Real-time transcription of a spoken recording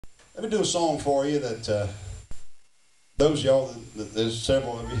Let me do a song for you that those of y'all, there's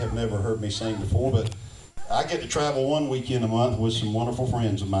several of you have never heard me sing before, but I get to travel one weekend a month with some wonderful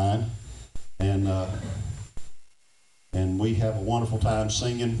friends of mine, and we have a wonderful time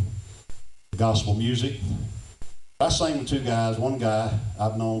singing gospel music. I sing with two guys. One guy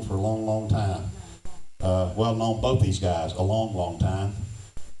I've known for a long, long time. Well, known both these guys a long, long time.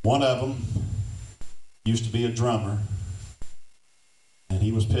 One of them used to be a drummer, and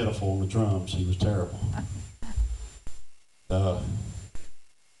he was pitiful on the drums. He was terrible.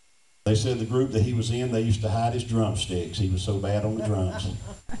 They said the group that he was in, they used to hide his drumsticks. He was so bad on the drums.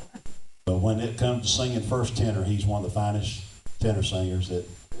 But when it comes to singing first tenor, he's one of the finest tenor singers that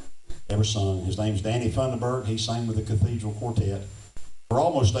ever sung. His name's Danny Funderburg. He sang with the Cathedral Quartet for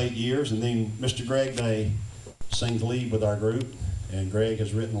almost 8 years. And then Mr. Greg Day sings lead with our group. And Greg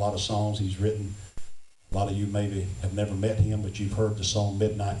has written a lot of songs. He's written, a lot of you maybe have never met him, but you've heard the song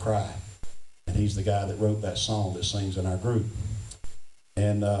Midnight Cry. And he's the guy that wrote that song that sings in our group.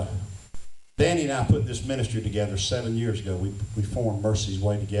 And Danny and I put this ministry together 7 years ago. We formed Mercy's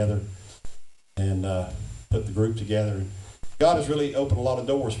Way together and put the group together. And God has really opened a lot of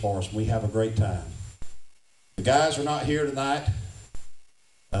doors for us, and we have a great time. The guys are not here tonight.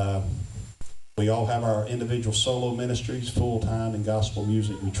 We all have our individual solo ministries, full-time in gospel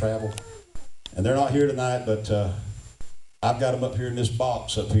music. We travel. And they're not here tonight, but I've got them up here in this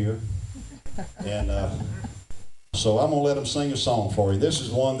box up here. And so I'm going to let them sing a song for you. This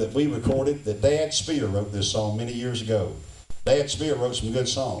is one that we recorded, that Dad Spear wrote this song many years ago. Dad Spear wrote some good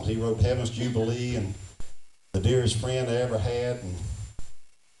songs. He wrote Heaven's Jubilee and The Dearest Friend I Ever Had,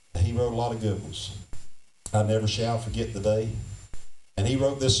 and he wrote a lot of good ones. I Never Shall Forget the Day. And he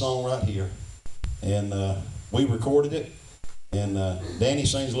wrote this song right here. And we recorded it. And Danny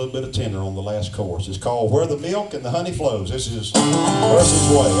sings a little bit of tenor on the last chorus. It's called Where the Milk and the Honey Flows. This is Mercy's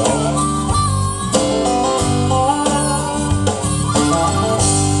Way, all right?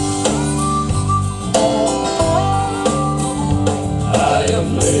 I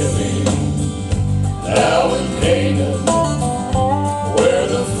am living now in Canaan, where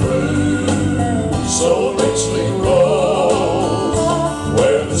the fruit so richly grows,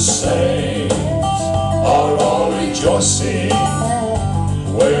 where the saints are all rejoicing,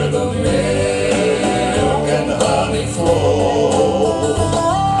 where the milk and honey flow.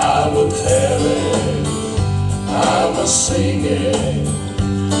 I will tell it, I will sing it,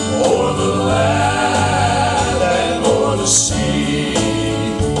 o'er the land and o'er the sea,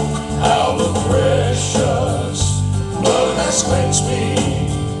 how the precious blood has cleansed me,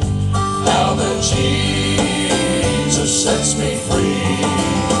 how that Jesus sets me free.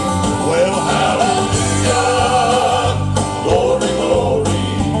 Well, hallelujah, glory, glory,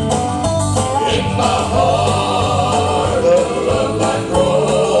 in my heart a love like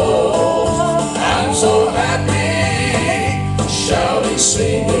grows. I'm so happy, shouting,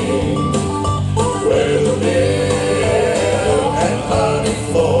 singing, where the milk and honey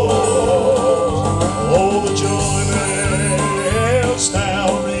flows. Oh, the joy bells now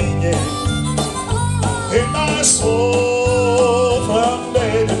ringing in my soul from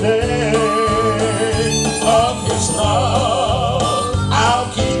day to day. Of His love I'll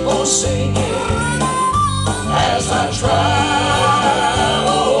keep on singing as I travel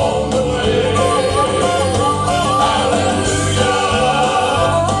on the way. Hallelujah,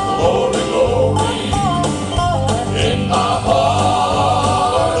 glory, glory, in my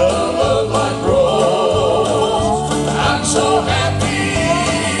heart a love like grows. I'm so happy,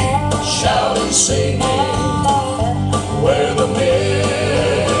 shouting, singing,